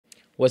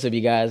What's up,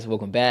 you guys?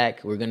 Welcome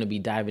back. We're going to be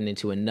diving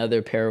into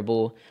another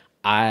parable.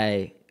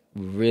 I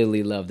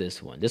really love this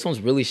one. This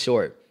one's really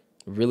short,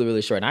 really,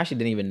 really short. And I actually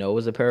didn't even know it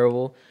was a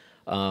parable,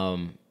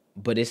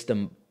 but it's I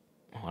don't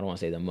want to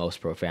say the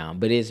most profound,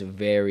 but it's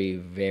very,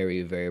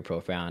 very, very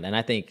profound. And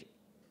I think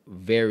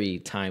very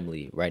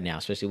timely right now,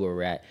 especially where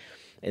we're at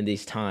in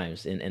these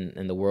times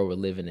in the world we're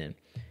living in.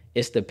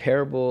 It's the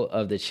parable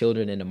of the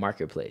children in the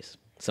marketplace.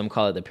 Some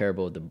call it the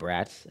parable of the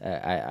brats.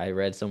 I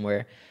read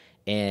somewhere,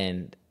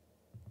 and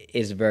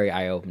it's very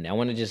eye-opening. I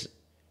want to just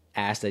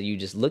ask that you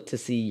just look to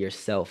see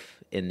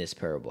yourself in this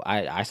parable.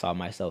 I saw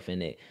myself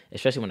in it,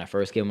 especially when I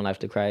first gave my life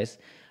to Christ,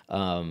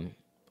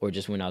 or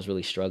just when I was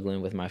really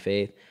struggling with my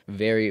faith.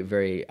 Very,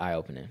 very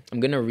eye-opening. I'm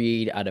going to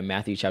read out of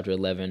Matthew chapter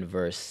 11,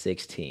 verse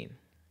 16.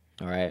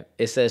 All right.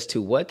 It says,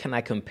 "To what can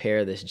I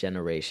compare this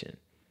generation?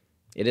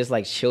 It is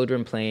like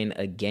children playing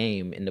a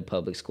game in the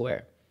public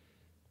square.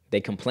 They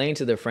complain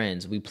to their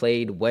friends, 'We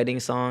played wedding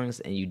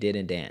songs and you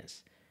didn't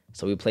dance.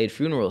 So we played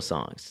funeral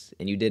songs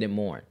and you didn't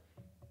mourn.'"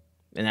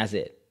 And that's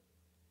it.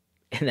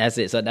 And that's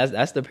it. So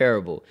that's the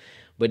parable.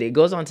 But it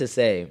goes on to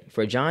say,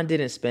 "For John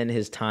didn't spend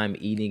his time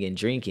eating and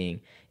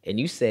drinking, and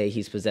you say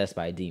he's possessed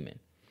by a demon."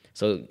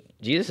 So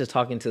Jesus is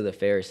talking to the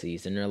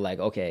Pharisees, and they're like,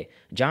 okay,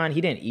 John,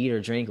 he didn't eat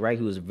or drink, right?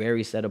 He was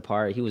very set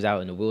apart. He was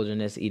out in the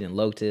wilderness eating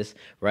locusts,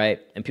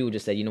 right? And people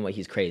just said, you know what?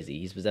 He's crazy.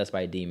 He's possessed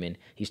by a demon.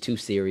 He's too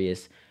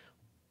serious.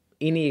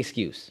 Any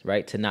excuse,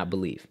 right, to not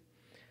believe.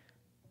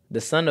 The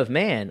Son of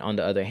Man, on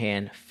the other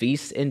hand,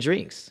 feasts and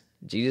drinks.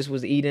 Jesus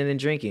was eating and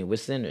drinking with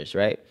sinners,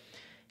 right?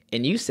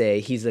 And you say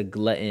he's a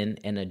glutton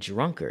and a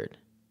drunkard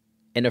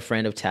and a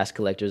friend of tax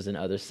collectors and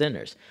other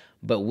sinners.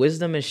 But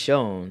wisdom is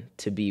shown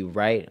to be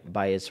right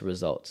by its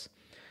results.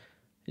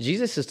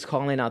 Jesus is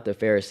calling out the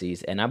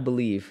Pharisees, and I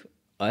believe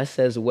us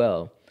as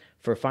well,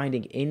 for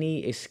finding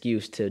any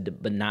excuse to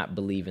but not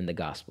believe in the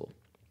gospel.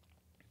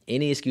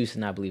 Any excuse to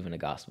not believe in the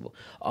gospel.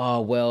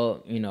 Oh,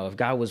 well, if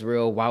God was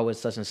real, why would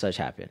such and such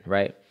happen,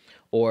 right?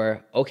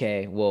 Or,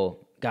 okay,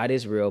 well, God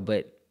is real,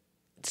 but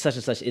such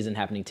and such isn't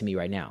happening to me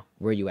right now.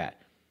 Where are you at?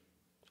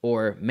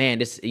 Or, man,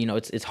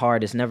 it's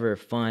hard. It's never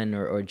fun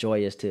or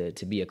joyous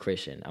to be a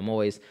Christian. I'm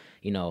always,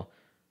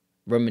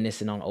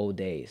 reminiscing on old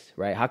days,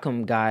 right? How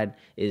come God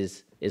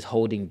is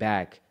holding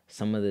back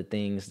some of the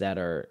things that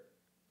are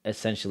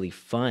essentially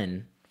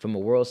fun from a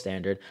world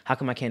standard? How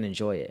come I can't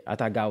enjoy it? I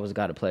thought God was a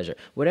God of pleasure.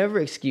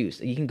 Whatever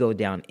excuse, you can go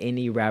down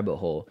any rabbit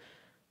hole.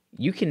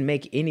 You can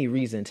make any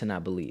reason to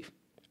not believe.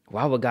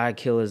 Why would God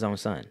kill his own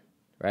son,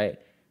 right?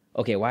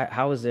 Okay, why?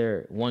 How is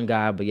there one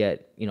God, but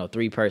yet,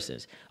 three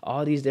persons?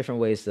 All these different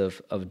ways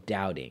of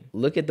doubting.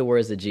 Look at the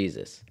words of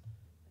Jesus.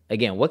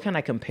 Again, what can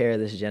I compare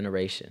this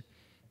generation?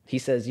 He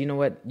says, you know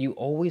what? You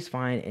always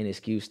find an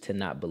excuse to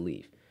not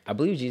believe. I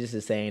believe Jesus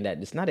is saying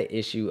that it's not an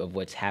issue of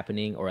what's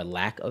happening or a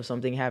lack of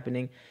something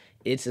happening.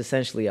 It's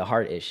essentially a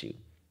heart issue.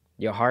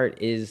 Your heart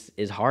is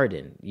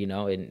hardened,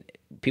 and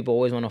people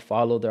always want to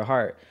follow their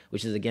heart,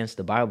 which is against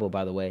the Bible,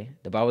 by the way.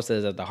 The Bible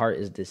says that the heart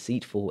is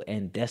deceitful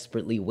and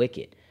desperately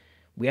wicked.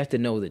 We have to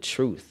know the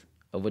truth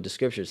of what the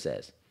scripture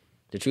says,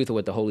 the truth of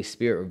what the Holy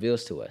Spirit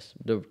reveals to us,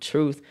 the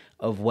truth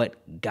of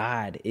what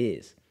God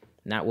is,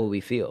 not what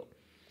we feel.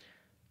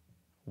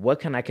 What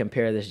can I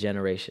compare this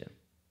generation?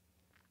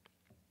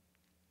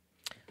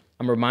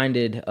 I'm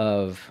reminded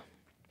of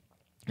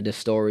the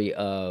story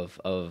of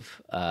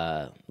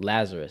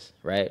Lazarus,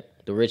 right?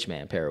 The rich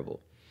man parable.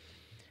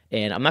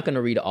 And I'm not going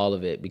to read all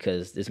of it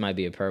because this might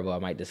be a parable I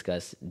might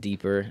discuss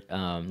deeper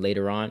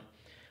later on.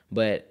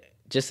 But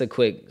just a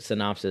quick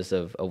synopsis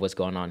of what's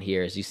going on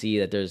here is you see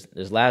that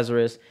there's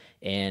Lazarus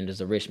and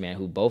there's a rich man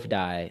who both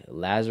die.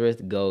 Lazarus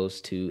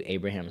goes to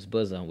Abraham's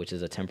bosom, which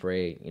is a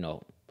temporary,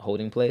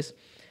 holding place.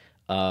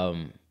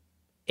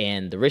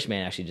 And the rich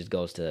man actually just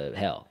goes to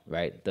hell,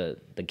 right? The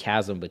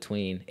chasm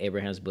between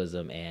Abraham's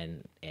bosom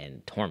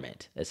and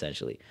torment,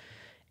 essentially.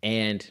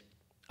 And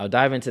I'll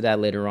dive into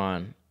that later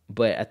on.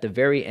 But at the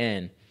very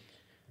end,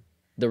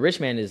 the rich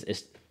man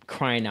is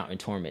crying out in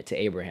torment to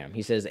Abraham.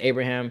 He says,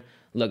 Abraham,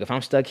 look, if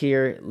I'm stuck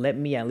here, let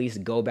me at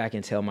least go back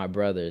and tell my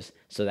brothers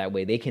so that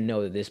way they can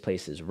know that this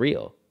place is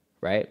real,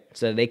 right?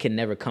 So that they can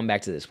never come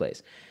back to this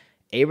place.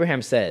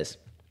 Abraham says,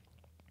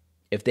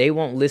 if they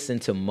won't listen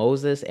to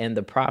Moses and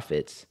the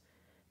prophets,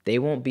 they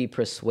won't be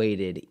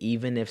persuaded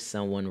even if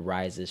someone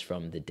rises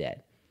from the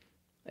dead.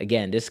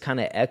 Again, this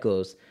kind of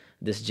echoes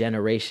this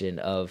generation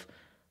of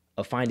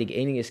finding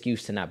any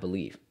excuse to not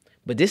believe.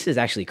 But this is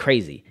actually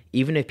crazy.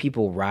 Even if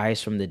people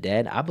rise from the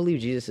dead, I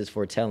believe Jesus is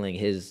foretelling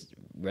his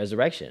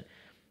resurrection.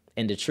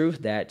 And the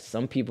truth that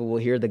some people will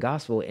hear the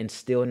gospel and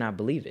still not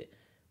believe it.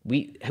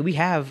 We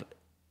have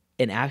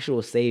an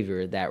actual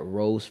Savior that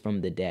rose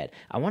from the dead.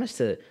 I want us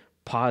to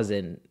pause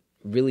and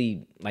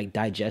really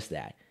digest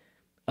that.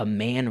 A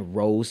man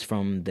rose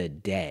from the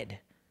dead.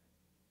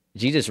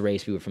 Jesus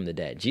raised people from the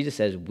dead. Jesus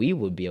says we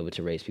would be able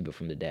to raise people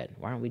from the dead.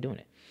 Why aren't we doing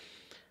it?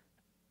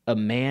 A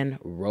man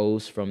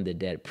rose from the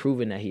dead,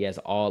 proving that he has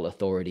all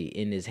authority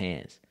in his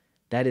hands.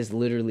 That is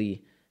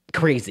literally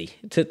crazy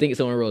to think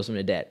someone rose from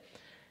the dead.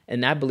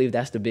 And I believe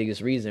that's the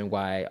biggest reason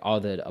why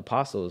all the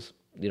apostles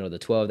the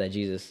 12 that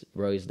Jesus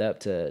raised up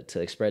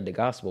to spread the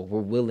gospel,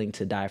 were willing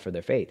to die for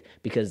their faith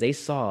because they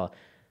saw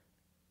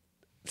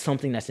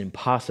something that's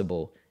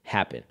impossible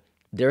happen.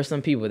 There are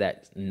some people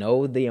that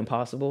know the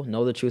impossible,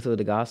 know the truth of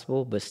the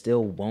gospel, but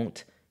still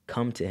won't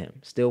come to him,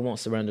 still won't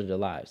surrender their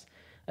lives.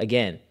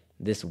 Again,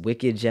 this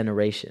wicked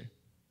generation,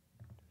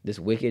 it's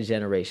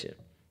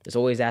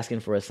always asking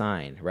for a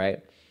sign,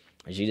 right?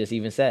 Jesus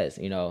even says,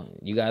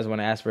 you guys want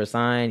to ask for a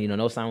sign,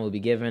 no sign will be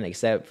given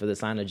except for the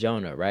sign of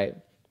Jonah, right?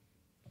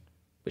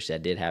 Which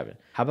that did happen.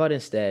 How about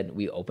instead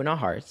we open our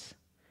hearts,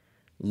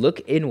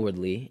 look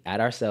inwardly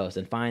at ourselves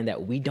and find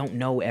that we don't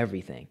know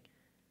everything.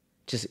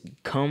 Just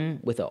come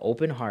with an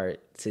open heart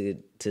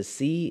to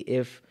see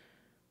if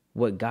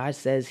what God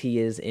says he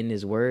is in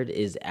his word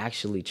is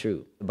actually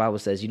true. The Bible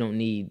says you don't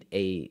need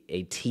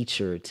a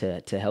teacher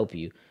to help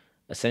you.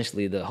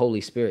 Essentially, the Holy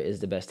Spirit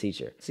is the best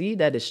teacher. See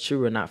that it's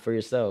true or not for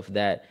yourself,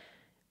 that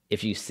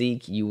if you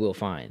seek, you will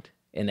find.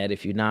 And that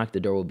if you knock, the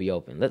door will be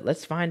open.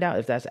 Let's find out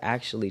if that's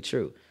actually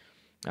true.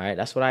 All right,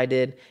 that's what I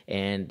did.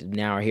 And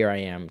now here I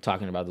am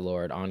talking about the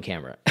Lord on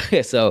camera.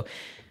 So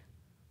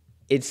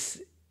it's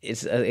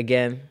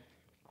again,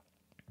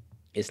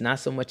 it's not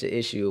so much an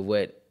issue of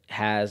what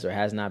has or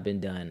has not been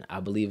done. I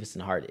believe it's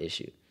a heart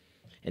issue.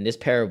 In this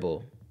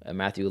parable,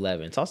 Matthew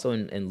 11, it's also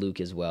in Luke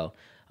as well.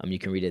 You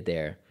can read it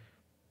there.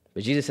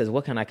 But Jesus says,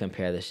 what can I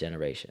compare this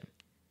generation?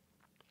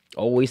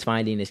 Always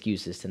finding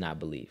excuses to not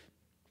believe.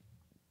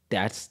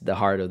 That's the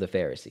heart of the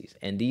Pharisees.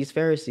 And these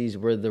Pharisees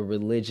were the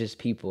religious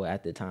people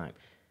at the time.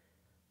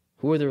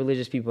 Who are the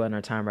religious people in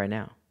our time right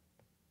now?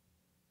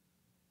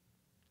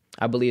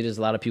 I believe there's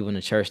a lot of people in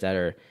the church that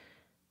are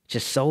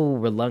just so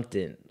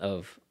reluctant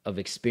of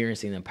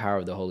experiencing the power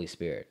of the Holy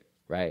Spirit,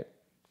 right?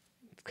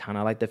 Kind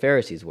of like the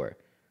Pharisees were.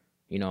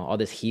 All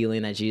this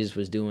healing that Jesus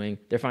was doing,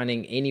 they're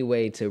finding any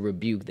way to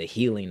rebuke the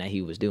healing that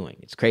he was doing.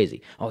 It's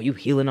crazy. Oh, you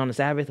healing on the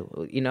Sabbath?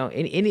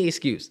 Any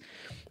excuse.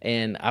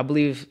 And I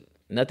believe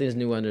nothing's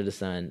new under the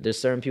sun. There's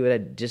certain people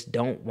that just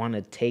don't want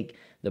to take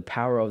the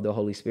power of the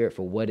Holy Spirit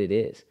for what it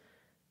is.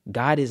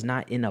 God is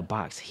not in a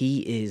box. He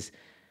is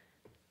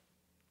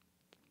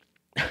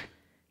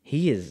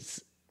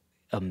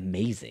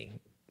amazing.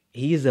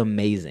 He is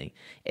amazing.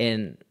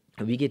 And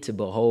we get to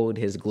behold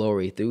his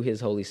glory through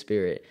his Holy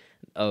Spirit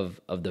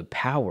of the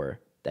power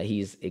that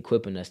he's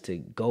equipping us to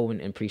go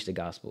and preach the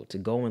gospel, to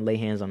go and lay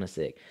hands on the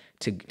sick,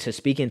 to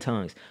speak in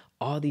tongues,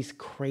 all these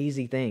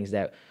crazy things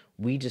that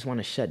we just want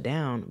to shut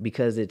down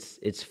because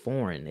it's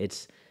foreign.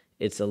 It's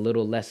a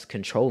little less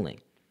controlling.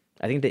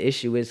 I think the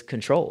issue is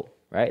control,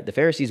 right? The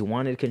Pharisees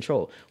wanted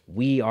control.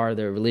 We are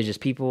the religious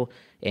people,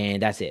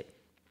 and that's it.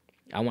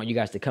 I want you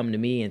guys to come to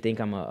me and think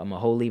I'm a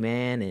holy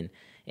man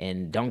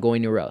and don't go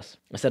anywhere else.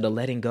 Instead of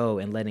letting go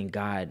and letting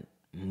God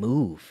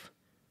move.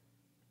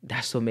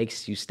 That's what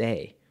makes you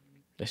stay.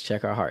 Let's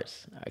check our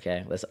hearts,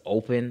 okay? Let's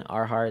open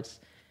our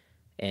hearts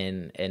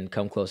and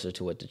come closer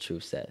to what the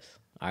truth says.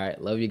 All right,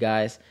 love you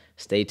guys.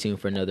 Stay tuned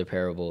for another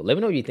parable. Let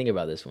me know what you think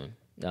about this one.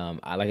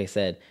 Like I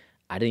said,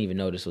 I didn't even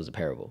know this was a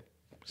parable.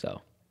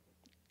 So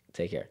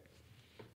take care.